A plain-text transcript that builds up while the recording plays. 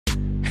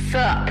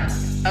Sup,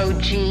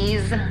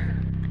 OGs?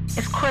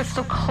 It's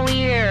crystal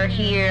clear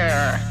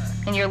here,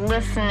 and you're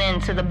listening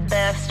to the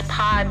best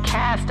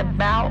podcast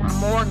about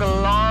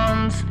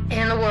Morgellons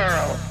in the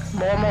world.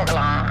 More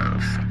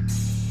Morgellons.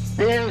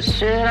 This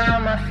shit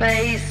on my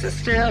face is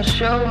still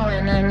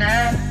showing, and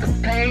at the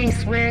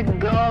pace we're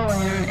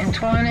going in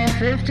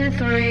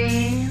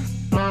 2053,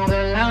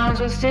 Morgellons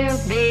will still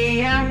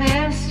be a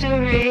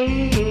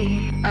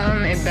mystery.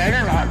 It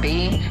better not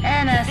be.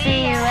 And I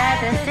see you at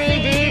the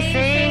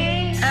CDC.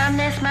 I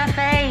miss my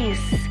face.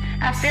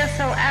 I feel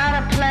so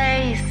out of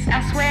place.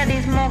 I swear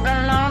these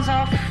Morgellons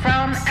are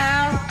from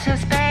outer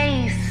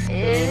space.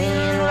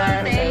 Alien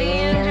worms,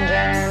 alien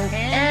germs,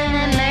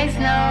 and it makes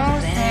no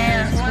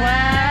sense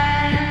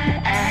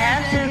why I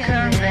have to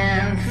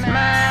convince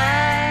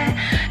my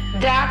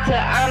doctor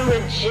I'm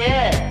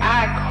legit.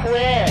 I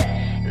quit.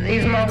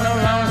 These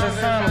Morgellons are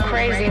some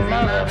crazy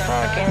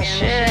motherfucking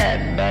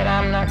shit, but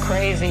I'm not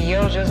crazy,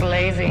 you're just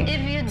lazy.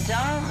 If you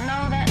don't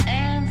know the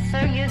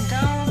answer, you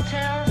don't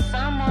tell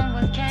someone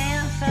with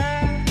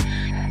cancer.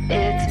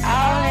 It's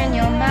all in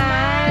your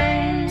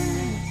mind,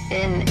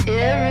 and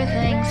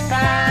everything's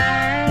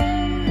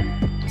fine.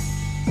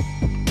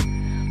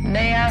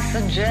 May I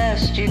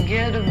suggest you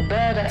get a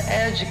better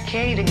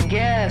educated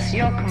guess?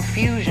 Your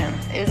confusion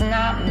is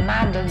not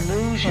my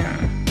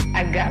delusion.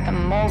 I got the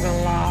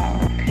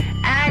Morgellons.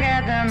 I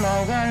got the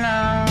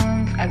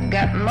Morgellons. I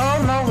got more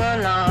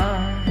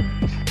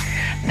Morgellons.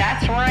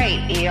 That's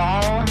right,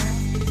 y'all.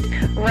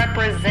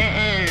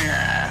 Representing,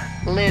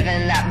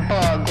 living that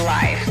bug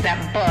life,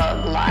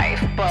 bug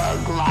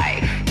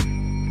life.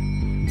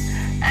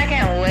 I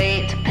can't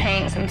wait to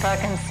paint some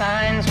fucking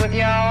signs with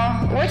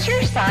y'all. What's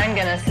your sign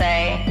gonna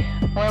say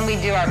when we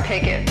do our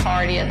picket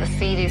party at the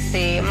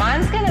CDC?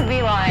 Mine's gonna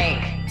be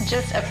like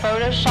just a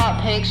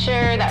Photoshop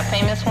picture, that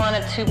famous one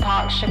of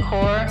Tupac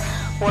Shakur,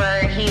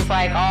 where he's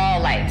like all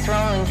like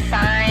throwing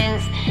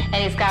signs, and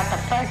he's got the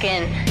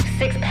fucking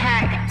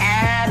 6-pack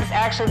abs.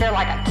 Actually, they're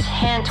like a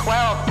 10,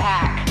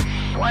 12-pack.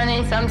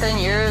 20-something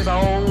years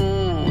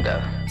old.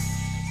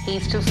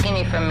 He's too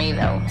skinny for me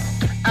though.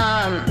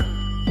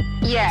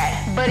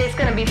 Yeah, but it's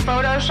gonna be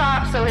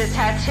Photoshop, so his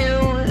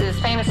tattoo, his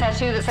famous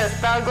tattoo that says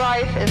Thug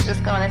Life, is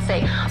just gonna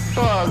say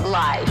Bug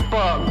Life,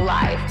 Bug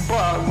Life,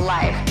 Bug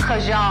Life.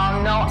 Cause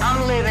y'all know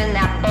I'm living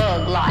that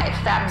bug life,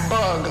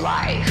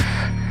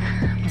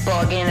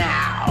 bugging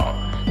out.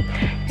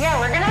 Yeah,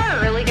 we're gonna have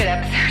a really good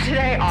episode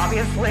today,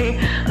 obviously,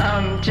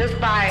 just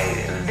by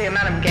the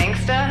amount of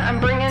gangsta I'm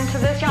bringing to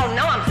this. Y'all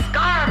know I'm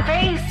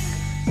Scarface.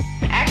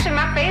 Actually,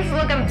 my face is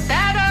looking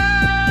better.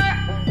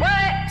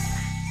 What?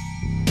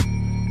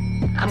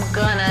 I'm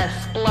gonna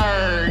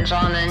splurge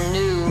on a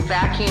new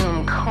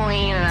vacuum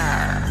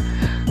cleaner,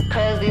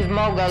 cause these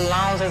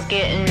Morgellons is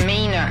getting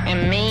meaner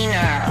and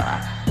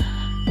meaner.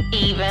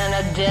 Even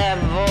a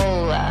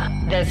devil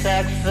that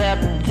sucks up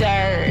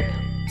dirt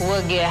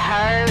will get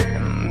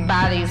hurt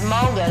by these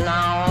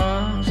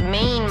Morgellons.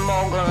 Mean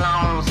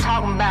Morgellons,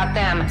 talking about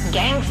them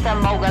gangsta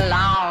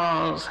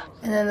Morgellons.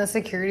 And then the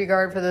security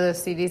guard for the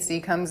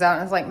CDC comes out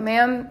and is like,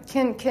 "Ma'am,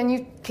 can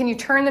you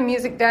turn the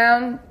music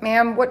down?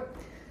 Ma'am,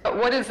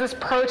 what is this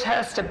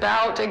protest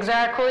about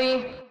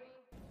exactly?"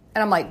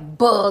 And I'm like,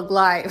 "Bug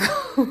life."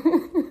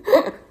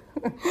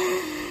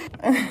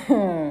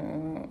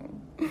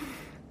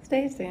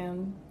 Stay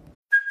tuned.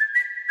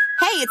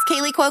 Hey, it's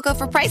Kaylee Cuoco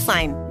for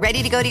Priceline.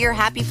 Ready to go to your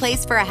happy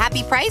place for a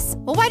happy price?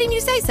 Well, why didn't you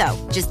say so?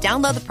 Just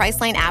download the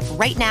Priceline app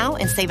right now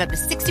and save up to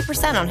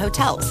 60% on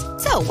hotels.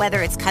 So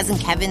whether it's Cousin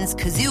Kevin's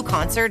Kazoo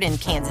Concert in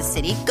Kansas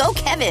City, go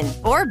Kevin,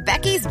 or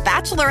Becky's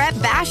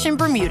Bachelorette Bash in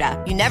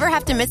Bermuda, you never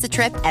have to miss a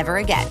trip ever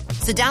again.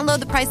 So download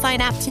the Priceline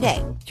app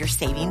today. Your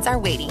savings are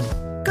waiting.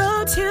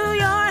 Go to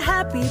your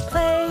happy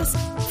place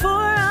for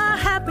a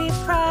happy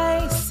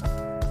price.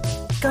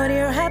 Go to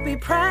your happy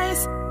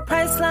price,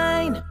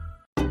 Priceline.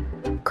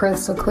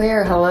 Crystal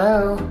clear,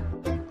 hello.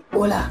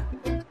 Hola.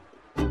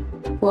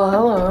 Well,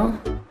 hello.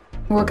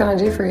 What can I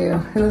do for you?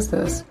 Who is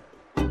this?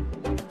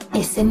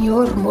 Es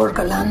Señor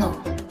Morgellano.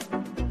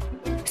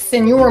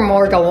 Senor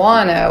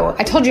Morgellano.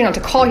 I told you not to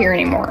call here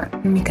anymore.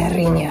 Mi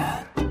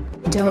cariña.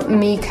 Don't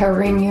mi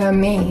cariño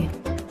me.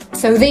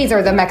 So these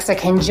are the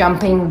Mexican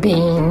jumping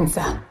beans.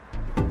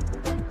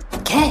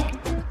 ¿Qué?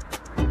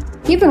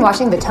 You've been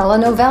watching the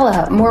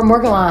telenovela, More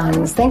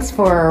Morgellons. Thanks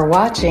for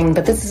watching,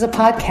 but this is a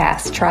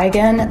podcast. Try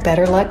again,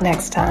 better luck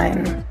next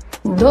time.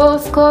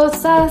 Dos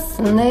cosas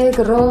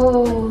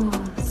negros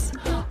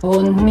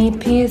en mi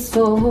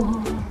piso.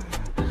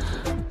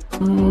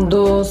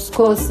 Dos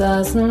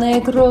cosas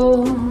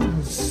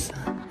negros.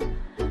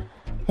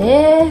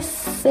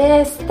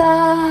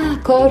 Está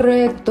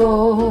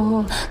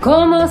correcto.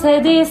 ¿Cómo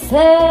se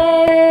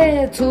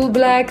dice? Two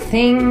black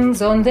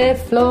things on the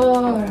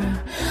floor.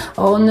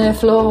 On the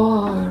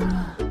floor.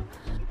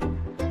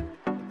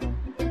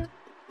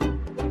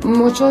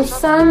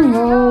 Muchos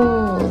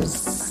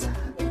años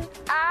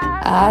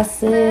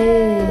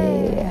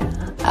hace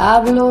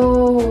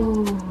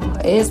hablo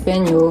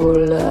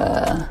español.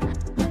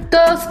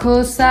 Dos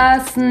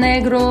cosas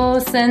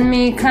negros en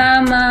mi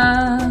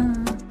cama.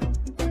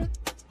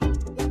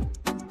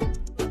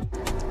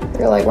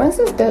 You're like, when's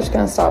this bitch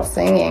gonna stop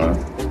singing?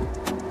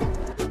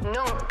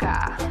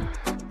 Nunca.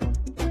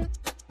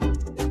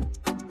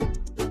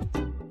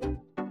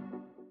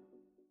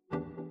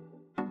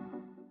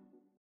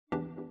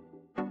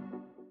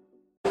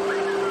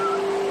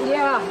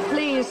 Yeah,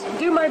 please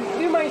do my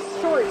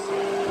shorts.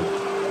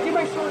 Do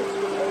my shorts.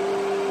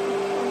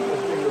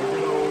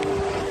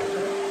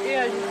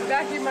 Yeah,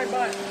 vacuum my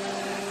butt.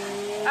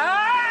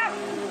 Ah!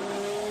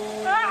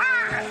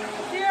 Ah!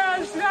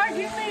 Yeah, it's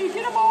vacuum me.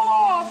 Get them all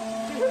off.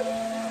 Ah!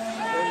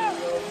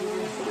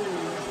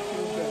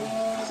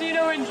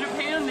 So, in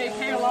Japan they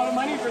pay a lot of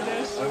money for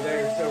this. Oh,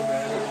 they're so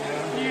bad.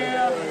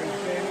 Yeah.